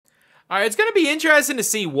Alright, it's going to be interesting to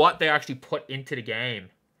see what they actually put into the game.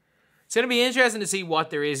 It's going to be interesting to see what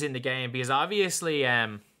there is in the game, because obviously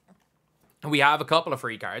we have a couple of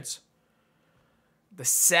free cards. The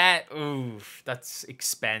set, ooh, that's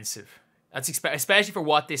expensive. That's especially for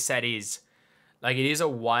what this set is. Like, it is a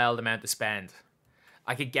wild amount to spend.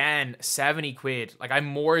 Like, again, 70 quid. Like, I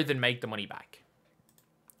more than make the money back.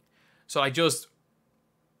 So, I just,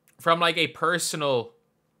 from like a personal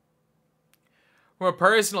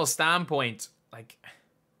standpoint, like,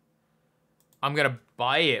 I'm gonna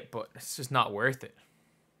buy it, but it's just not worth it.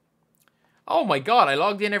 Oh my god, I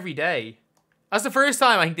logged in every day. That's the first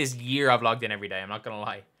time I think this year I've logged in every day, I'm not gonna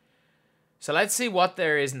lie. So let's see what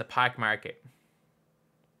there is in the pack market.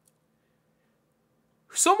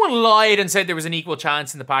 Someone lied and said there was an equal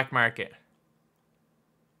chance in the pack market.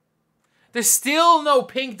 There's still no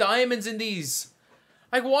pink diamonds in these.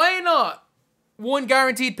 Like, why not? One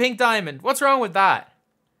guaranteed pink diamond. What's wrong with that?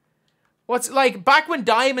 What's, like, back when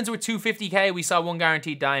diamonds were 250k, we saw one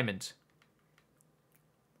guaranteed diamond.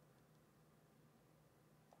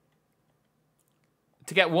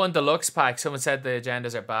 To get one deluxe pack, someone said the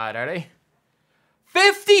agendas are bad, are they?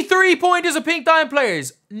 53 pointers of pink diamond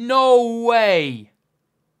players. No way.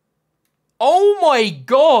 Oh my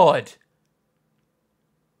god.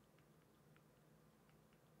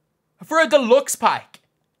 For a deluxe pack.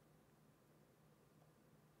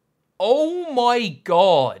 Oh my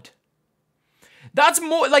god. That's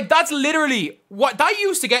more, like, that's literally what that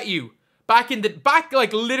used to get you back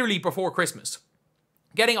like literally before Christmas.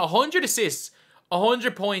 Getting 100 assists,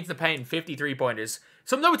 100 points in the paint, 53 pointers.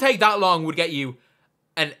 Something that would take that long would get you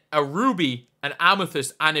a ruby, an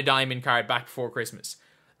amethyst, and a diamond card back before Christmas.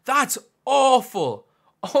 That's awful.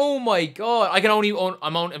 Oh my god. I can only own,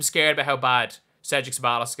 I'm scared about how bad Serge is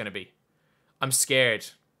going to be. I'm scared.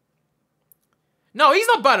 No, he's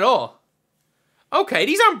not bad at all. Okay,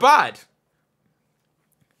 these aren't bad.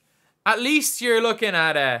 At least you're looking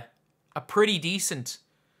at a pretty decent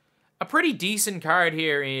card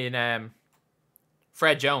here in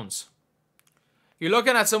Fred Jones. You're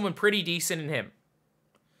looking at someone pretty decent in him.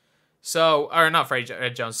 So, or not Fred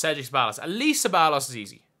Jones, Cedric Sabalos. At least Sabalos is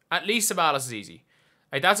easy. At least Sabalos is easy.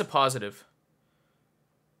 Like, that's a positive.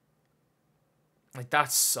 Like,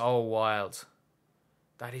 that's so wild.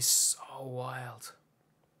 That is so wild.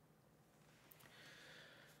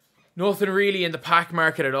 Nothing really in the pack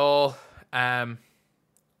market at all.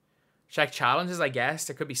 Check challenges, I guess.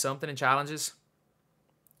 There could be something in challenges.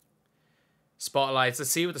 Spotlights.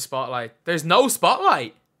 Let's see what the spotlight. There's no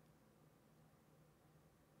spotlight.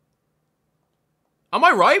 Am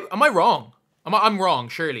I right? Am I wrong? I'm wrong,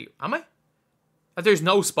 surely. Am I? That there's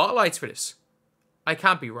no spotlights for this. I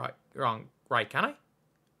can't be right. Wrong. Right, can I?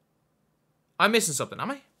 I'm missing something,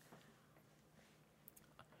 am I?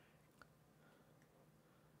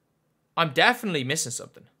 I'm definitely missing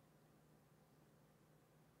something.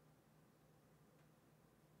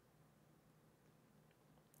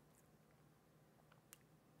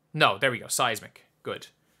 No, there we go. Seismic. Good.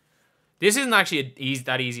 This isn't actually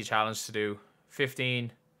that easy challenge to do.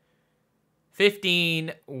 15.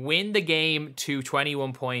 Win the game to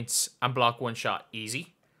 21 points and block one shot.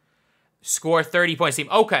 Easy. Score 30 points team.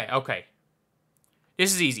 Okay, okay.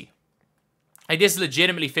 This is easy. Like, this is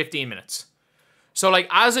legitimately 15 minutes. So, like,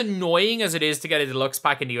 as annoying as it is to get a deluxe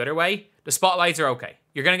pack in the other way, the spotlights are okay.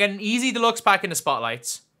 You're going to get an easy deluxe pack in the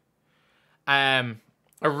spotlights. A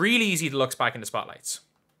really easy deluxe pack in the spotlights.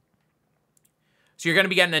 So you're going to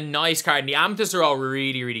be getting a nice card. And the amethysts are all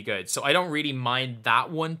really, really good. So I don't really mind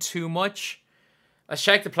that one too much. Let's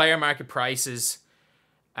check the player market prices.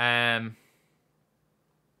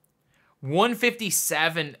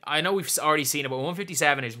 157. I know we've already seen it, but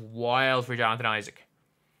 157 is wild for Jonathan Isaac.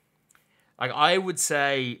 Like, I would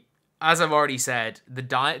say, as I've already said,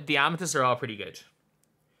 the amethysts are all pretty good.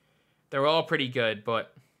 They're all pretty good,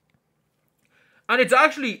 but... And it's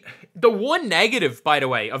actually... The one negative, by the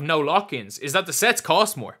way, of no lock-ins is that the sets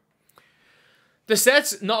cost more. The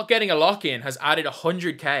sets not getting a lock-in has added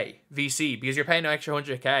 100k VC because you're paying an extra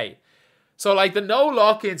 100k. So, like, the no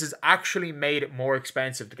lock-ins has actually made it more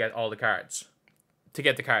expensive to get all the cards. To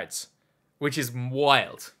get the cards. Which is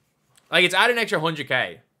wild. Like, it's added an extra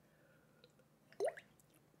 100k.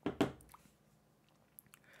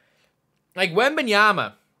 Like,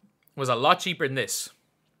 Wembanyama was a lot cheaper than this.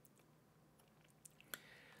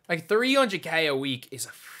 Like, 300k a week is a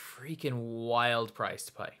freaking wild price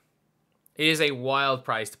to pay. It is a wild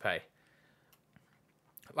price to pay.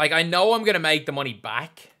 Like, I know I'm going to make the money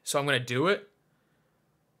back, so I'm going to do it.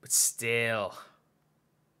 But still.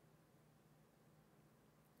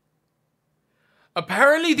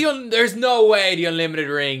 Apparently, there's no way the unlimited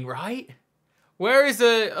ring, right? Where is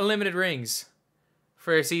the unlimited rings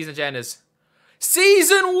for season agendas?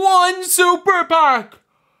 Season 1 Super Pack!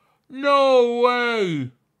 No way!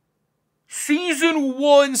 Season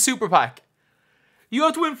 1 Super Pack. You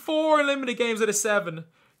have to win 4 unlimited games out of 7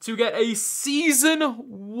 to get a Season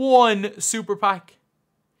 1 Super Pack.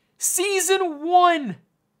 Season 1!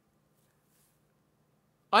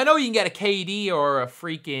 I know you can get a KD or a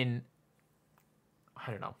freaking... I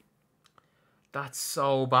don't know. That's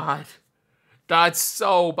so bad. That's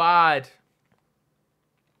so bad.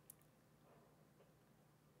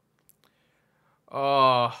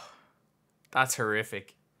 Oh, that's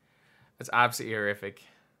horrific. That's absolutely horrific.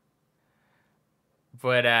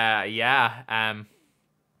 But yeah, I'm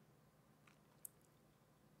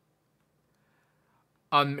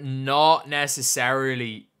not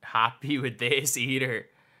necessarily happy with this either.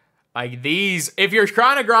 Like these, if you're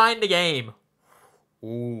trying to grind the game,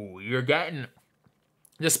 ooh, you're getting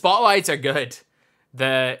the spotlights are good.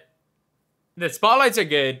 The spotlights are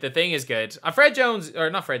good. The thing is good. Fred Jones,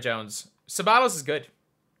 or not Fred Jones, Sabalos is good.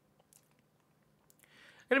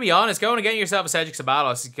 I'm gonna be honest, going and getting yourself a Cedric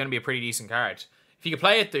Sabalos is gonna be a pretty decent card. If you can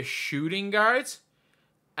play it the shooting guards,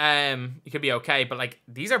 you could be okay. But like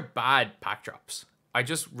these are bad pack drops. I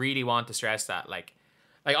just really want to stress that. Like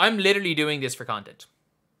I'm literally doing this for content.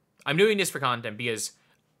 I'm doing this for content because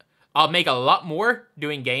I'll make a lot more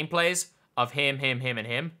doing gameplays of him, and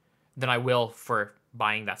him than I will for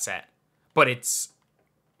buying that set. But it's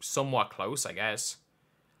somewhat close, I guess.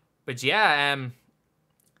 But yeah,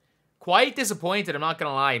 quite disappointed, I'm not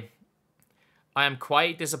gonna lie. I am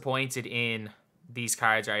quite disappointed in these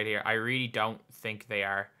cards right here. I really don't think they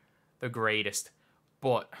are the greatest.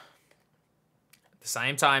 But at the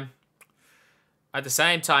same time,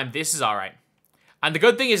 this is alright. And the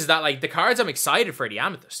good thing is that like the cards I'm excited for, the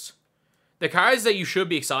amethyst. The cards that you should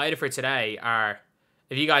be excited for today are,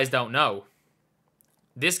 if you guys don't know,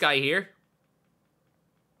 this guy here.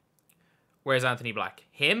 Where's Anthony Black?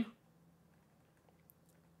 Him.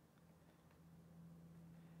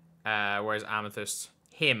 Where's Amethyst?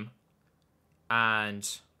 Him.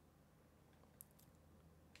 And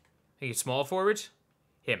I think it's small forward.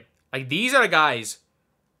 Him. Like these are the guys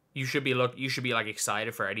you should be like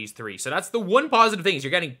excited for, these three. So that's the one positive thing is you're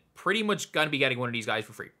getting pretty much gonna be getting one of these guys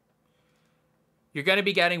for free. You're gonna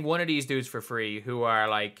be getting one of these dudes for free who are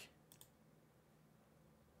like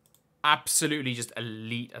absolutely just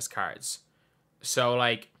elite as cards. So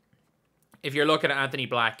like if you're looking at Anthony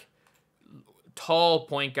Black, tall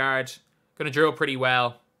point guard, gonna drill pretty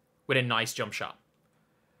well with a nice jump shot.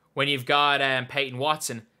 When you've got Payton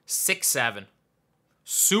Watson, 6'7",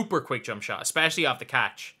 super quick jump shot, especially off the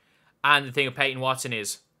catch. And the thing with Payton Watson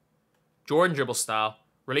is Jordan dribble style,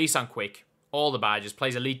 release on quick, all the badges,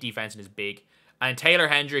 plays elite defense and is big. And Taylor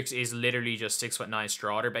Hendricks is literally just 6'9"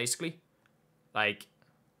 Strawder, basically. Like,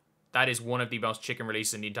 that is one of the most chicken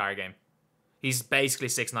releases in the entire game. He's basically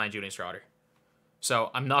 6'9" Julian Strawder. So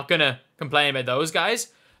I'm not going to complain about those guys.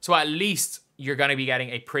 So at least you're going to be getting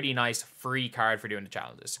a pretty nice free card for doing the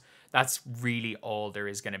challenges. That's really all there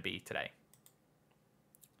is going to be today.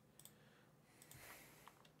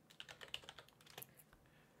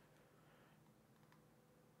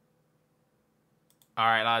 All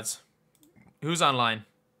right, lads. Who's online?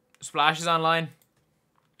 Splash is online.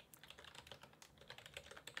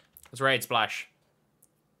 Let's raid Splash.